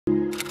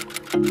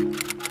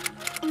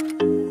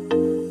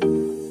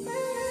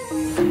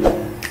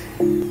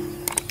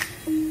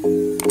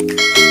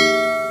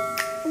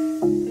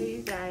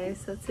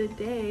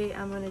today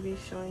I'm going to be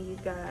showing you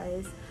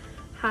guys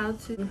how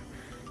to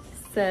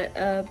set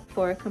up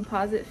for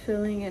composite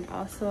filling, and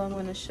also I'm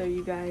going to show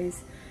you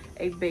guys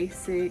a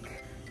basic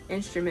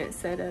instrument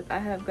setup. I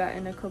have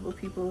gotten a couple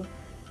people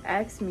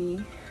ask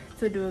me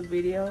to do a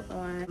video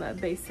on a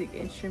basic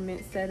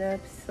instrument setup,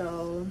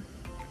 so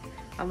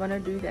I'm going to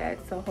do that.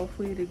 So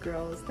hopefully the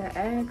girls that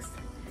asked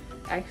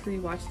actually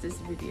watch this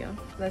video.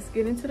 Let's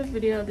get into the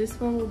video. This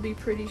one will be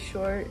pretty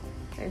short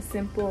and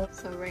simple.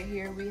 So right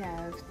here we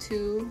have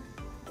 2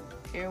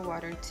 air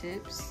water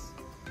tips.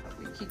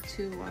 We keep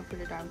 2, one for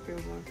the doctor,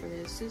 one for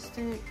the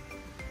assistant.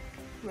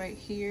 Right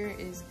here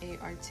is a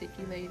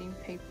articulating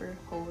paper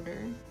holder.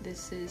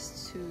 This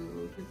is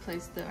to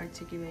place the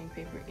articulating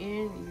paper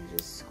in. You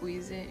just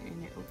squeeze it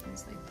and it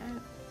opens like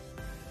that.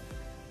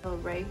 So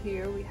right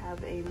here we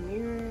have a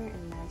mirror,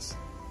 and that's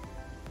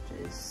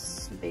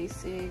just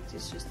basic,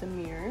 it's just a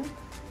mirror.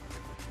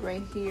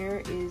 Right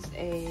here is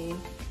a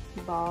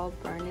ball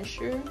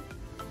burnisher,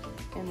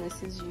 and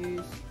this is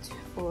used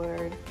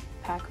for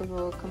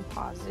packable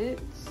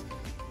composites.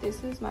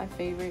 This is my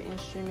favorite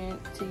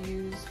instrument to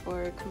use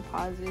for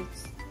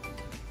composites.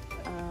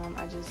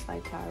 I just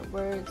like how it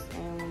works,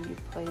 and when you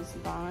place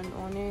bond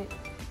on it,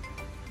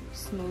 you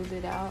smooth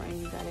it out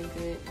and you got a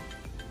good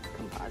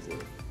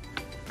composite.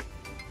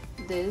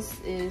 This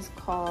is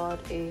called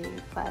a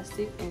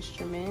plastic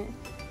instrument.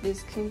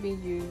 This can be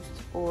used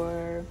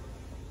for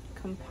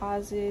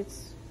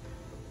composites,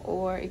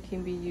 or it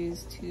can be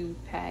used to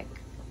pack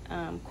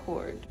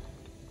cord.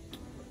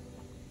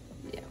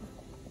 Yeah.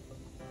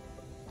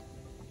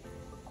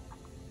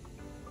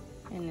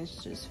 And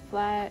it's just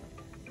flat.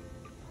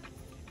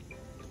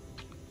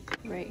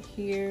 Right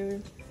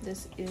here,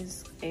 this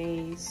is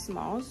a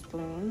small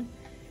spoon,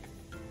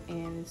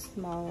 and it's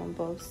small on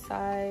both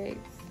sides.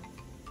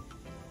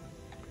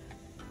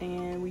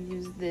 And we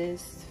use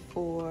this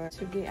to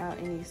get out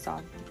any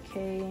soft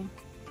decay.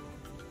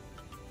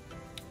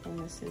 And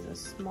this is a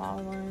small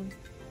one,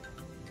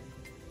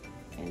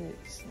 and it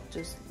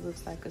just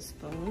looks like a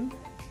spoon.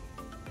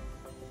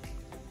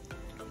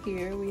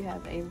 Here we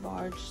have a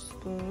large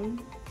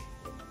spoon,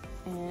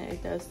 and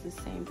it does the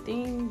same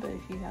thing, but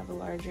if you have a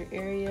larger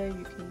area,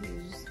 you can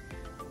use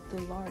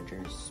the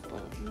larger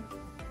spoon.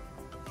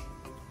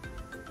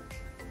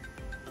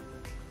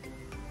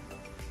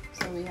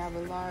 So we have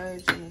a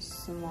large and a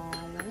small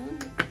one.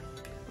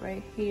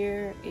 Right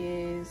here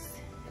is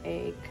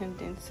a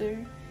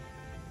condenser.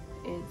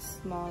 It's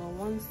small on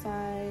one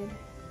side,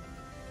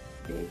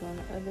 big on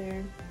the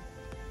other,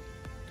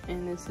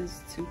 and this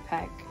is to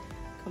pack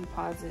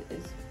composite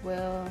as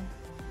well.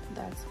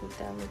 That's what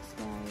that looks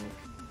like.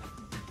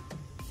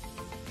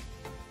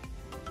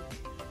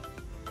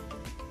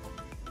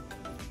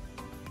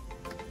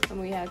 And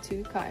we have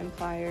 2 cotton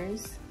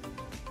pliers,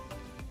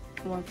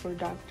 one for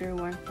doctor,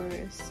 one for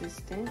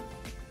assistant.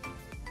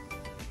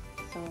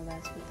 So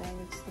that's what that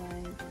looks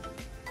like.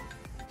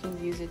 You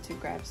can use it to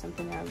grab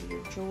something out of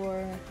your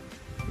drawer,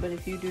 but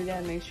if you do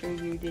that, make sure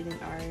you didn't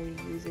already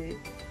use it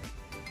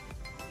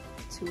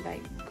to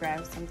like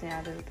grab something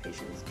out of the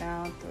patient's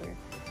mouth, or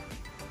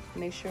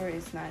make sure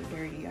it's not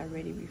dirty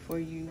already before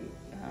you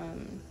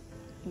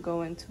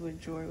go into a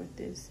drawer with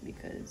this,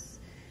 because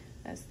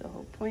that's the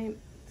whole point.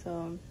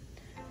 So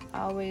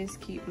I always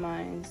keep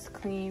mine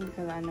clean,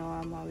 because I know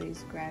I'm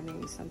always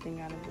grabbing something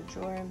out of the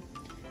drawer.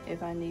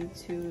 If I need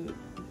to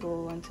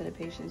go into the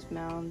patient's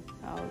mouth,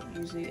 I'll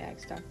usually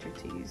ask doctor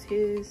to use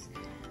his.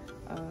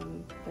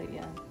 But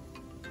yeah,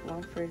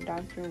 one for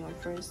doctor, one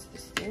for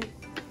assistant.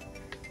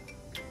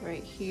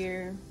 Right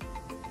here,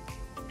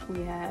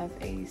 we have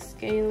a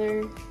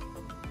scaler.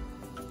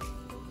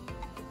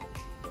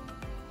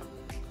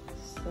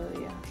 So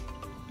yeah,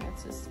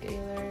 that's a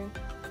scaler.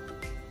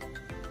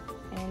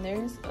 And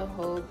there's a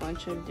whole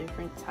bunch of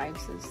different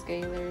types of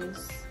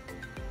scalers.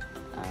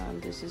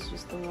 This is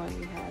just the one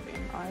we have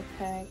in our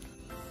pack.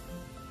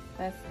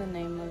 That's the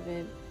name of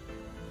it.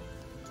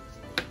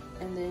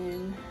 And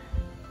then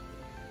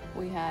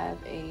we have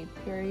a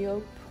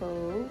perio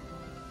probe,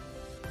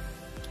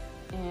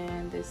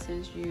 and this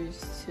is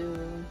used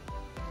to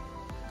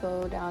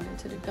go down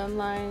into the gum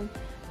line,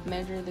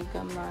 measure the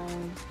gum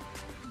line,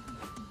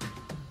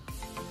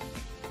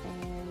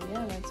 and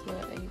yeah, that's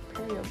what a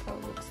perio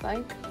probe looks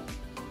like.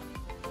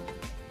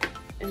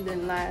 And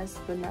then last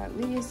but not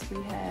least,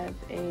 we have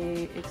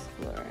a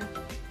explorer,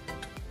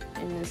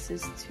 and this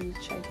is to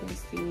check and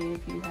see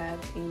if you have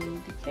any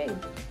decay.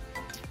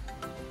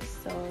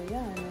 So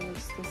yeah, and it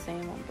looks the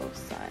same on both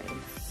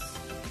sides.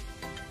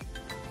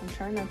 I'm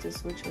trying not to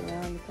switch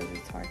around because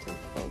it's hard to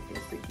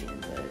focus again,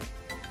 but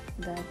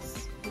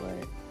that's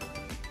what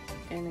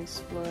an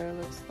explorer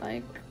looks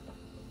like.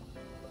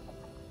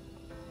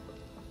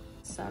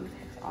 Some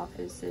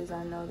offices,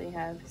 I know they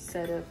have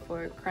set up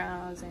for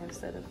crowns, they have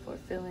set up for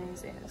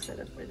fillings, they have set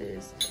up for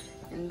this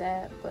and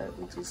that, but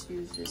we just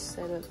use this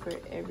setup for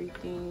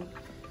everything.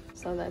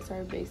 So that's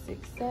our basic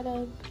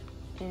setup,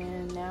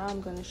 and now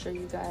I'm going to show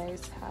you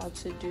guys how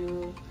to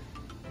do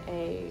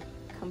a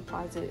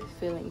composite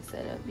filling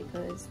setup,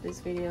 because this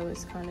video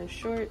is kind of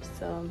short,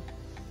 so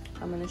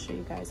I'm going to show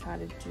you guys how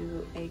to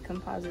do a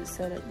composite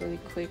setup really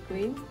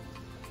quickly.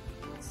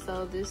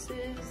 So this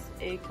is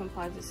a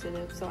composite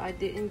setup. So I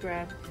didn't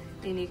grab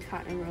any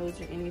cotton rolls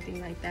or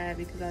anything like that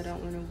because I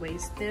don't want to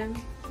waste them.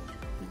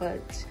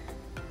 But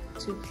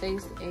to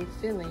place a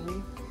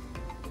filling,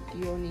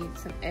 you'll need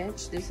some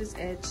etch. This is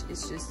etch.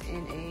 It's just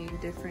in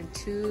a different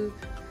tube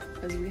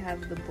because we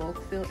have the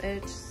bulk fill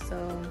etch.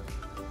 So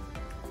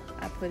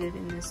I put it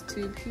in this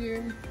tube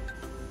here.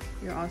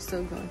 You're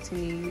also going to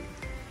need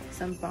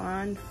some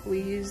bond.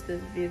 We use the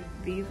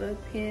Viva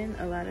pen.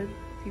 A lot of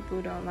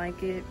people don't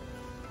like it.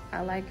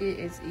 I like it.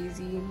 It's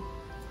easy. You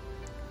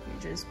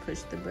just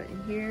push the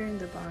button here and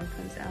the bond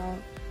comes out.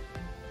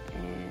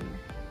 And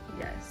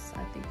yes,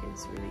 I think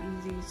it's really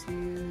easy to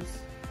use.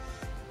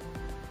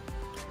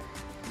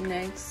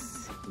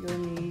 Next, you'll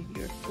need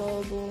your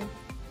flowable.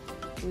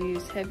 We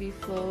use Heavy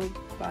Flow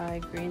by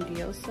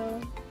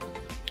Grandioso.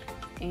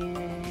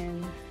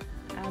 And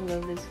I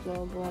love this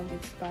flowable.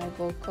 It's by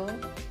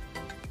XOXO.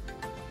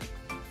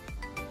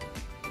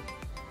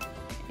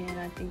 And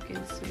I think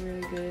it's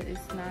really good.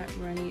 It's not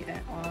runny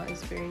at all.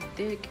 It's very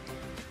thick,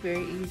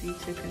 very easy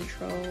to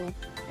control.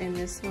 And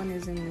this one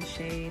is in the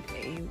shade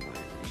A1,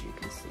 as you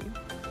can see.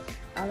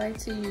 I like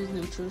to use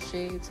neutral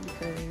shades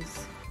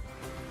because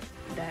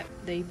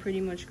they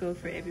pretty much go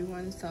for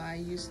everyone. So I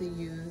usually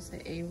use the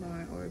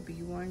A1 or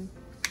B1.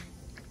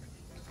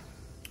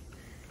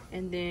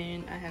 And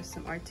then I have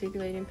some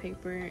articulating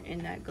paper, and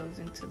that goes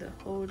into the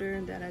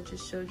holder that I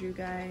just showed you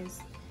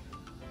guys.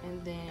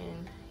 And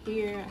then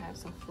here I have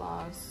some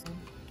floss.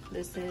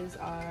 This is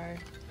our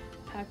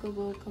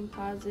packable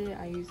composite.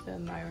 I use the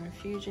Myron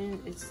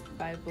Fusion. It's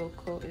by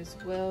XOXO as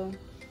well.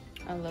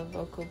 I love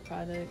XOXO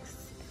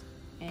products.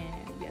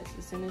 And yes,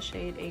 it's in the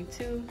shade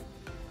A2.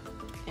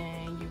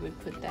 And you would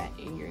put that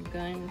in your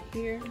gun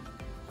here.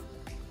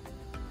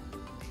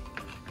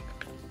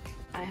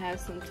 I have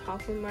some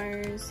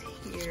topomers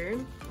here,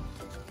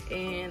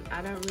 and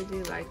I don't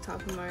really like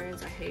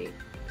topomers. I hate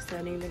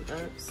setting them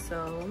up,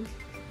 so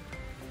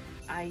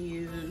I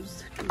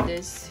use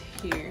this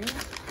here,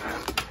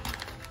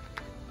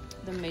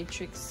 the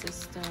matrix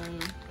system,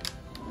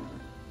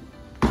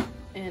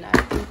 and I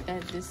think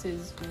that this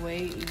is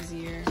way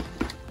easier.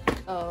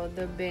 Oh,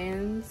 the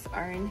bands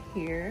are in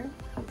here.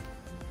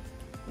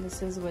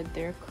 This is what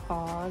they're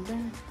called.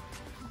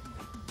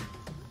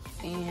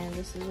 And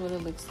this is what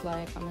it looks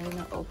like. I'm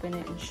gonna open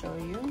it and show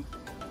you.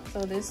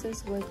 So this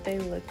is what they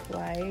look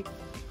like.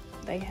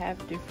 They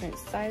have different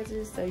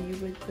sizes, so you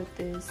would put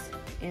this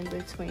in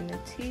between the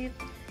teeth,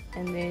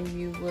 and then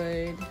you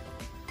would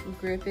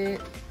grip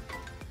it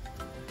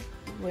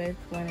with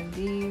one of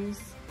these,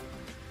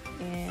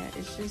 and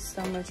it's just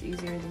so much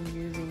easier than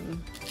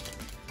using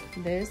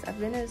this. I've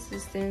been an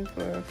assistant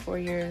for 4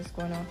 years,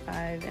 going on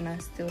 5, and I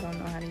still don't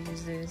know how to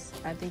use this.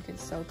 I think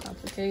it's so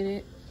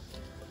complicated.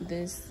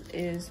 This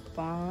is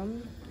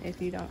bomb. If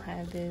you don't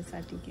have this,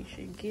 I think you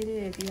should get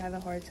it. If you have a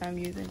hard time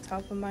using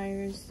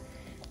topomers,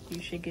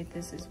 you should get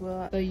this as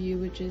well. So you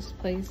would just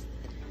place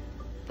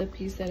the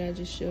piece that I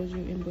just showed you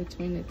in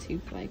between the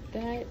teeth like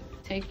that.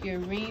 Take your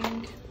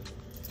ring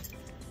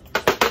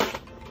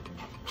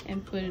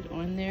and put it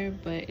on there,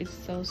 but it's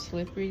so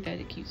slippery that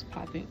it keeps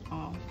popping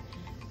off.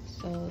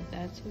 So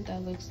that's what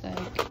that looks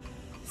like.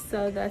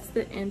 So that's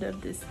the end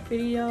of this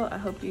video. I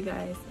hope you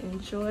guys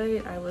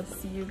enjoyed. I will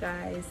see you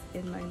guys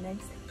in my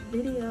next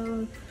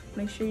video.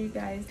 Make sure you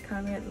guys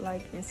comment,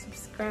 like, and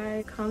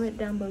subscribe. Comment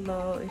down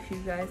below if you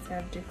guys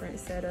have different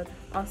setups.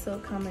 Also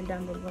comment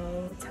down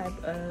below what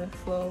type of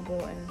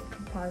flowable and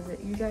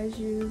composite you guys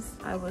use.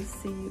 I will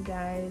see you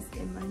guys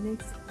in my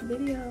next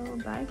video.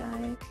 Bye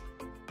guys.